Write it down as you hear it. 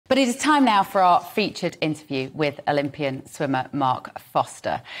But it is time now for our featured interview with Olympian swimmer Mark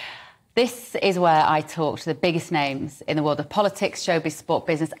Foster. This is where I talk to the biggest names in the world of politics, showbiz, sport,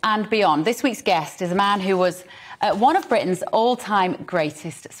 business and beyond. This week's guest is a man who was one of Britain's all-time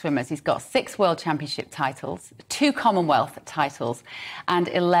greatest swimmers. He's got 6 World Championship titles, 2 Commonwealth titles and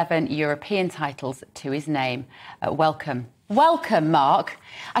 11 European titles to his name. Welcome. Welcome, Mark.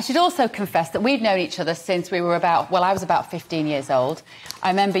 I should also confess that we've known each other since we were I was about 15 years old.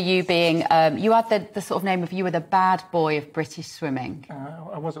 I remember you being, you had the sort of name of, you were the bad boy of British swimming.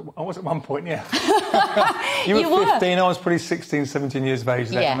 I was at one point, yeah. you were 15, I was probably 16, 17 years of age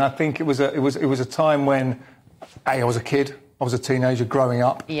then. Yeah. And I think it was a time when, I was a kid, I was a teenager growing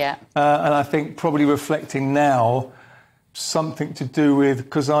up. Yeah. And I think probably reflecting now, something to do with,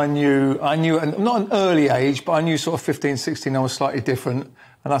 because I knew, not an early age, but I knew sort of 15, 16, I was slightly different.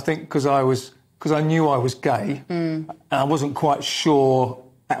 And I think because I knew I was gay, and I wasn't quite sure,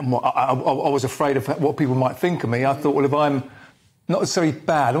 I was afraid of what people might think of me. I thought, well, if I'm not necessarily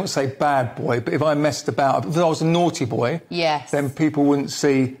bad, I don't say bad boy, but if I messed about, if I was a naughty boy, yes, then people wouldn't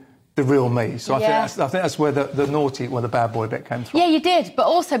see the real me. So I think that's where the bad boy bit came from. Yeah, you did. But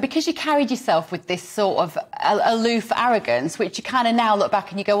also because you carried yourself with this sort of aloof arrogance, which you kind of now look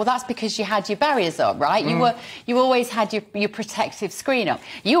back and you go, well, that's because you had your barriers up, right? You always had your protective screen up.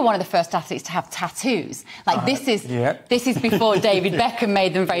 You were one of the first athletes to have tattoos. Like this is before David Beckham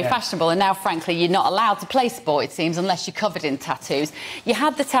made them very fashionable. And now, frankly, you're not allowed to play sport, it seems, unless you're covered in tattoos. You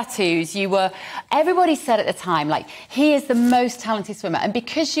had the tattoos. Everybody said at the time, like, he is the most talented swimmer. And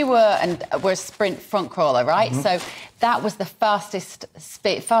because you were a sprint front crawler, right? So that was the fastest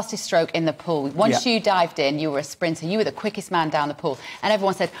stroke in the pool. Once you dived in, you were a sprinter. You were the quickest man down the pool. And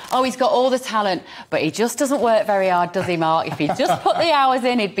everyone said, oh, he's got all the talent, but he just doesn't work very hard, does he, Mark? If he just put the hours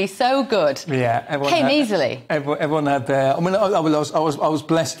in, he'd be so good. Yeah. Came easily. Everyone had their... I mean, I was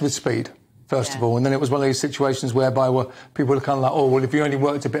blessed with speed, first of all. And then it was one of these situations whereby people were kind of like, oh, well, if you only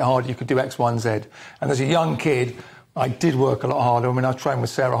worked a bit harder, you could do X, Y and Z. And as a young kid, I did work a lot harder. I mean, I trained with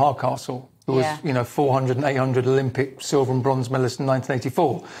Sarah Hardcastle, who was, 400 and 800 Olympic silver and bronze medalist in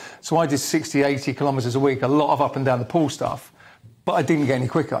 1984. So I did 60, 80 kilometres a week, a lot of up and down the pool stuff. But I didn't get any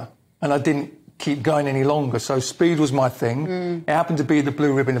quicker, and I didn't keep going any longer. So speed was my thing. It happened to be the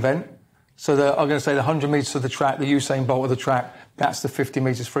blue ribbon event. So I'm going to say the 100 metres of the track, the Usain Bolt of the track, that's the 50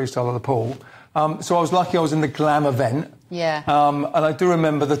 metres freestyle of the pool. So I was lucky I was in the glam event. Yeah. And I do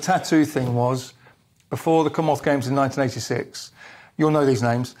remember the tattoo thing was... Before the Commonwealth Games in 1986, you'll know these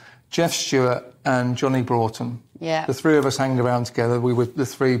names, Jeff Stewart and Johnny Broughton. Yeah. The 3 of us hanging around together. We were the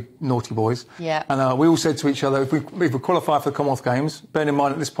 3 naughty boys. Yeah. And we all said to each other, if we qualify for the Commonwealth Games, bearing in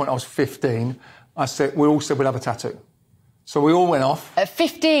mind at this point I was 15, we all said we'd have a tattoo. So we all went off. At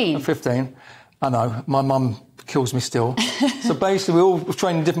 15? At 15. I know, my mum kills me still. So basically we all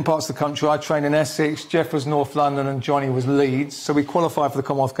trained in different parts of the country. I trained in Essex, Jeff was North London and Johnny was Leeds. So we qualified for the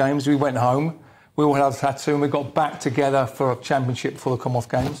Commonwealth Games. We went home. We all had a tattoo and we got back together for a championship for the Commonwealth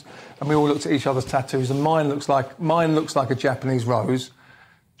Games. And we all looked at each other's tattoos and mine looks like a Japanese rose.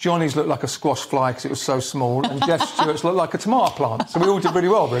 Johnny's looked like a squash fly because it was so small. And Jeff Stewart's looked like a tomato plant. So we all did really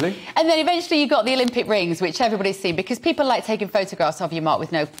well, really. And then eventually you got the Olympic rings, which everybody's seen, because people like taking photographs of you, Mark,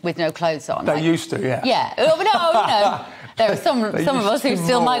 with no clothes on. They used to, yeah. Yeah. No. There are some of us who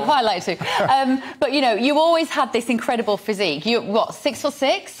still might quite like to. But, you always had this incredible physique. You're,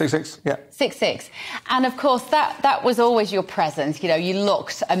 6'6"? 6'6", yeah. 6'6". And, of course, that was always your presence. You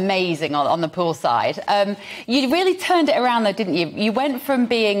looked amazing on the pool side. You really turned it around, though, didn't you? You went from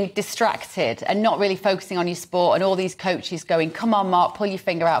being distracted and not really focusing on your sport and all these coaches going, come on, Mark, pull your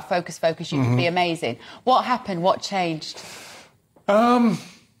finger out, focus, you can be amazing. What happened? What changed?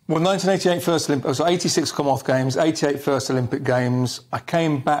 Well, 1988 first Olympics, so 86 Commonwealth Games, 88 first Olympic Games. I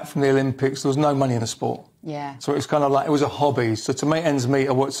came back from the Olympics. There was no money in the sport. Yeah. So it was kind of like, it was a hobby. So to make ends meet,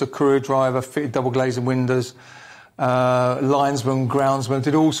 I worked as a career driver, fitted double glazing windows, linesman, groundsman,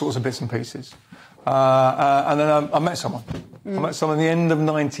 did all sorts of bits and pieces. And then I met someone. I met someone at the end of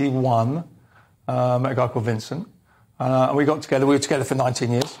 91, met a guy called Vincent. And we got together. We were together for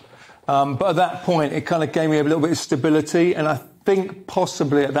 19 years. But at that point, it kind of gave me a little bit of stability. And I think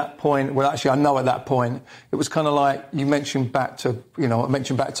possibly at that point, well, actually, I know at that point, it was kind of like you mentioned back to, I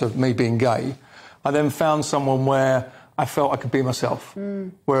mentioned back to me being gay. I then found someone where I felt I could be myself.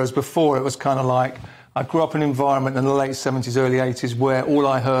 Whereas before, it was kind of like I grew up in an environment in the late 70s, early 80s, where all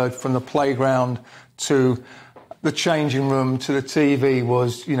I heard from the playground to the changing room to the TV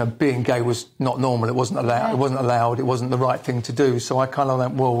was, being gay was not normal. It wasn't allowed. Yeah. It wasn't allowed. It wasn't the right thing to do. So I kind of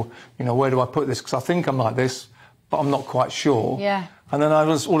went, well, where do I put this? Because I think I'm like this, but I'm not quite sure. Yeah. And then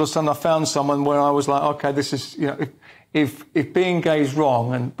all of a sudden I found someone where I was like, OK, this is, if being gay is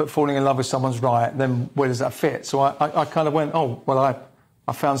wrong but falling in love with someone's right, then where does that fit? So I kind of went, oh, well,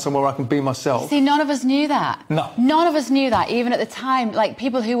 I found somewhere where I can be myself. See, none of us knew that. No. None of us knew that, even at the time. Like,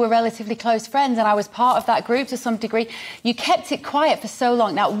 people who were relatively close friends, and I was part of that group to some degree. You kept it quiet for so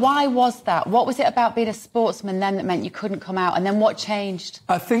long. Now, why was that? What was it about being a sportsman then that meant you couldn't come out? And then what changed?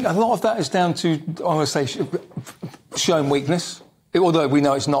 I think a lot of that is down to, I'm going to say, showing weakness. Although we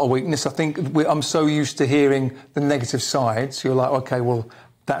know it's not a weakness, I think I'm so used to hearing the negative side, so you're like, OK, well,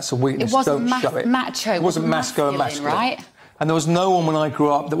 that's a weakness, don't show it. Macho. It wasn't masculine and masculine. Right? And there was no one when I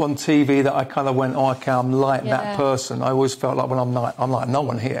grew up that on TV that I kind of went, oh, OK, I'm like that person. I always felt like, well, I'm like no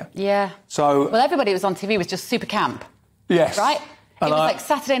one here. Yeah. So... Well, everybody who was on TV was just super camp. Yes. Right? It was like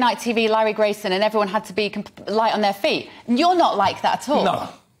Saturday Night TV, Larry Grayson, and everyone had to be light on their feet. And you're not like that at all.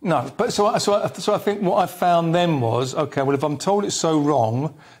 No. But so I think what I found then was, OK, well, if I'm told it's so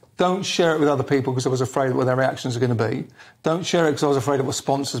wrong, don't share it with other people because I was afraid of what their reactions are going to be. Don't share it because I was afraid of what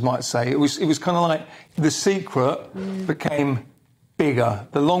sponsors might say. It was kind of like the secret became bigger.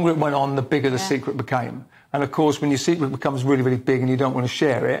 The longer it went on, the bigger the secret became. And, of course, when your secret becomes really, really big and you don't want to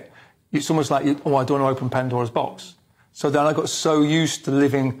share it, it's almost like, I don't want to open Pandora's box. So then I got so used to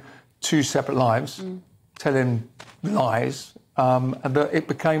living two separate lives, telling lies, and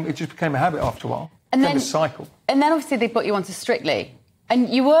it just became a habit after a while. And then a cycle. And then obviously they put you onto Strictly. And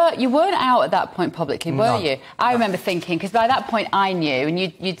you weren't out at that point publicly, were you? I remember thinking, because by that point I knew, and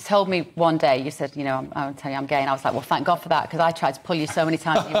you told me one day, you said, you know, I'm telling you I'm gay, and I was like, well, thank God for that, because I tried to pull you so many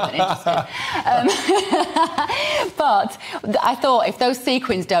times and you weren't interested. But I thought, if those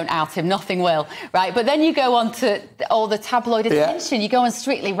sequins don't out him, nothing will, right? But then you go on to all the tabloid attention, you go on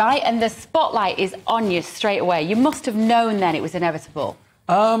Strictly, right? And the spotlight is on you straight away. You must have known then it was inevitable.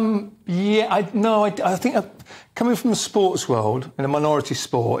 I think coming from the sports world, in a minority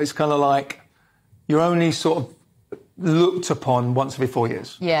sport, it's kind of like you're only sort of looked upon once every 4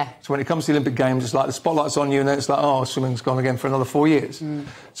 years. Yeah. So when it comes to the Olympic Games, it's like the spotlight's on you and then it's like, oh, swimming's gone again for another 4 years.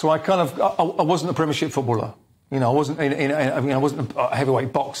 So I wasn't a Premiership footballer. You know, I wasn't a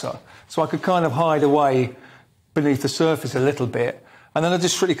heavyweight boxer. So I could kind of hide away beneath the surface a little bit. And then I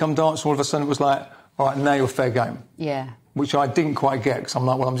just Strictly Come Dancing, all of a sudden it was like, all right, now you're fair game. Yeah. Which I didn't quite get, because I'm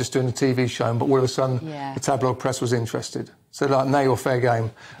like, well, I'm just doing a TV show, but all of a sudden the tabloid press was interested. So like, now you're fair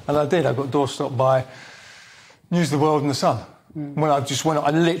game. And I did. I got doorstopped by News of the World and The Sun. When I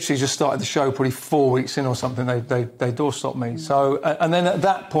literally just started the show probably 4 weeks in or something, they doorstopped me. So, and then at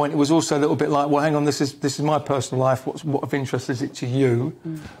that point, it was also a little bit like, well, hang on, this is my personal life. What of interest is it to you?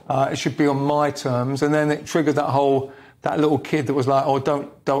 It should be on my terms. And then it triggered that little kid that was like, oh,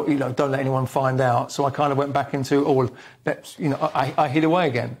 don't let anyone find out. So I kind of went back into, I hid away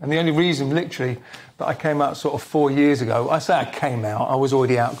again. And the only reason, literally, that I came out sort of 4 years ago, I say I came out, I was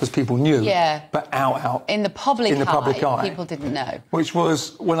already out because people knew. Yeah. But out. In the public eye. People didn't know. Which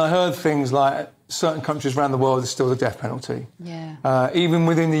was when I heard things like certain countries around the world, there's still the death penalty. Yeah. Even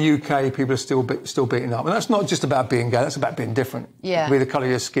within the UK, people are still beaten up. And that's not just about being gay, that's about being different. Yeah. It can be the colour of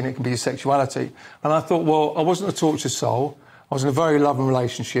your skin, it can be your sexuality. And I thought, well, I wasn't a tortured soul. I was in a very loving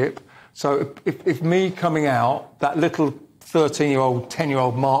relationship. So if me coming out, that little 13-year-old,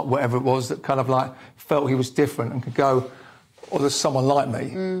 10-year-old Mark, whatever it was, that kind of like felt he was different and could go, oh, there's someone like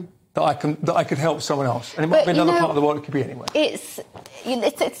me. That I could help someone else. And it might be another part of the world, it could be anywhere. It's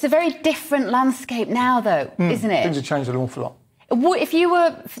a very different landscape now, though, isn't it? Things have changed an awful lot.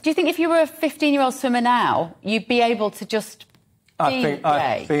 Do you think if you were a 15-year-old swimmer now, you'd be able to just be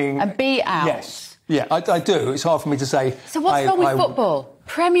gay and be out? Yes. Yeah, I do. It's hard for me to say. So what's wrong with football?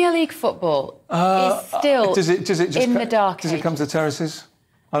 Premier League football is still in the dark age. Does it come to the terraces?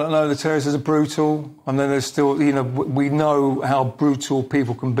 I don't know, the terraces are brutal, and then there's still, we know how brutal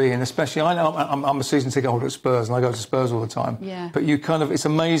people can be, and especially, I'm a season ticket holder at Spurs, and I go to Spurs all the time. Yeah. But it's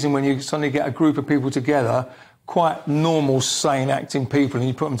amazing when you suddenly get a group of people together, quite normal, sane, acting people, and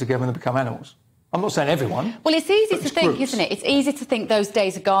you put them together and they become animals. I'm not saying everyone. Well, it's easy to think, isn't it? It's easy to think those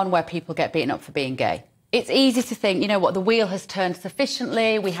days are gone where people get beaten up for being gay. It's easy to think, the wheel has turned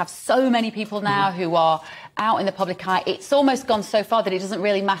sufficiently. We have so many people now who are out in the public eye. It's almost gone so far that it doesn't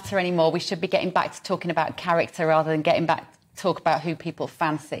really matter anymore. We should be getting back to talking about character rather than getting back to talk about who people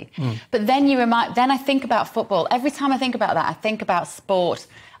fancy. But then I think about football. Every time I think about that, I think about sport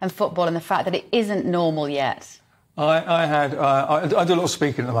and football and the fact that it isn't normal yet. I do a lot of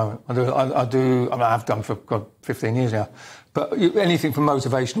speaking at the moment. I have done for 15 years now. But anything from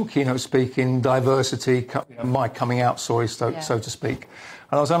motivational, keynote speaking, diversity, my coming out story, so to speak.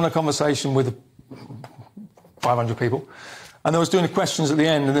 And I was having a conversation with 500 people, and I was doing the questions at the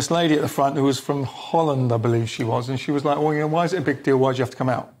end, and this lady at the front who was from Holland, I believe she was, and she was like, well, why is it a big deal? Why do you have to come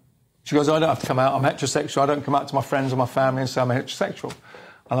out? She goes, I don't have to come out, I'm heterosexual, I don't come out to my friends or my family and say I'm heterosexual.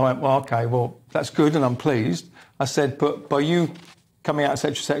 And I went, well, OK, well, that's good and I'm pleased. I said, but by you coming out as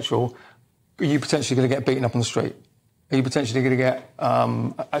heterosexual, are you potentially going to get beaten up on the street? Are you potentially going to get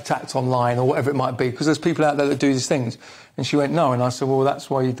attacked online or whatever it might be? Because there's people out there that do these things. And she went, no. And I said, well, that's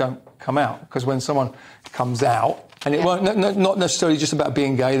why you don't come out. Because when someone comes out, and it won't, not necessarily just about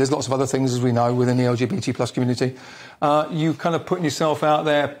being gay, there's lots of other things, as we know, within the LGBT plus community, you kind of putting yourself out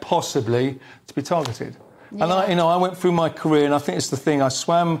there possibly to be targeted. Yeah. And I went through my career, and I think it's the thing, I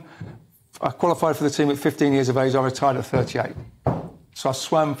qualified for the team at 15 years of age, I retired at 38. So I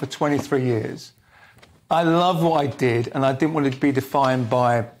swam for 23 years. I loved what I did, and I didn't want to be defined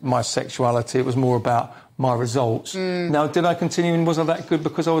by my sexuality. It was more about my results. Now, did I continue, and was I that good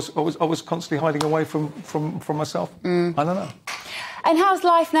because I was constantly hiding away from myself? I don't know. And how's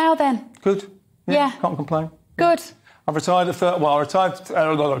life now then? Good. Yeah. Can't complain. Good. I've retired at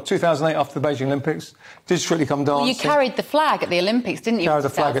 2008 after the Beijing Olympics. Did Strictly Come Dancing. You carried the flag at the Olympics, didn't you? Carried the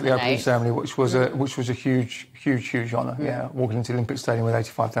flag at the opening ceremony, which was a huge honour. Yeah, walking into the Olympic Stadium with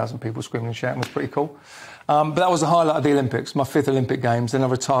 85,000 people screaming and shouting was pretty cool. But that was the highlight of the Olympics, my 5th Olympic Games. Then I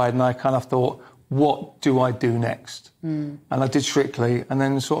retired, and I kind of thought, what do I do next? And I did Strictly, and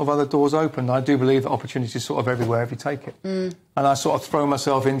then sort of other doors opened. I do believe that opportunity is sort of everywhere if you take it. And I sort of throw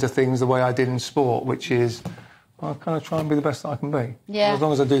myself into things the way I did in sport, which is I kind of try and be the best that I can be. Yeah. As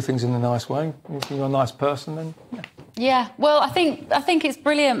long as I do things in a nice way, if you're a nice person, then yeah. Yeah, well, I think it's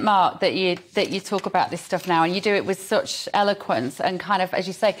brilliant, Mark, that you talk about this stuff now, and you do it with such eloquence and kind of, as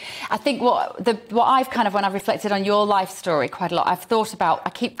you say, I think what I've kind of, when I've reflected on your life story quite a lot, I've thought about,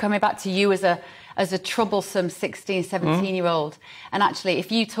 I keep coming back to you as a troublesome 16, 17-year-old. And actually,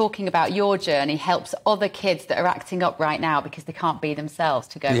 if you talking about your journey helps other kids that are acting up right now because they can't be themselves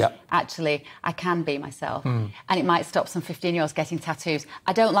to go, actually, I can be myself. And it might stop some 15-year-olds getting tattoos.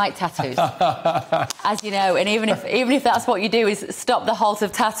 I don't like tattoos, as you know, and even if that's what you do is stop the halt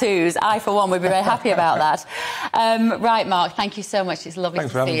of tattoos, I, for one, would be very happy about that. Right, Mark, thank you so much. It's lovely to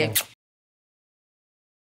see you.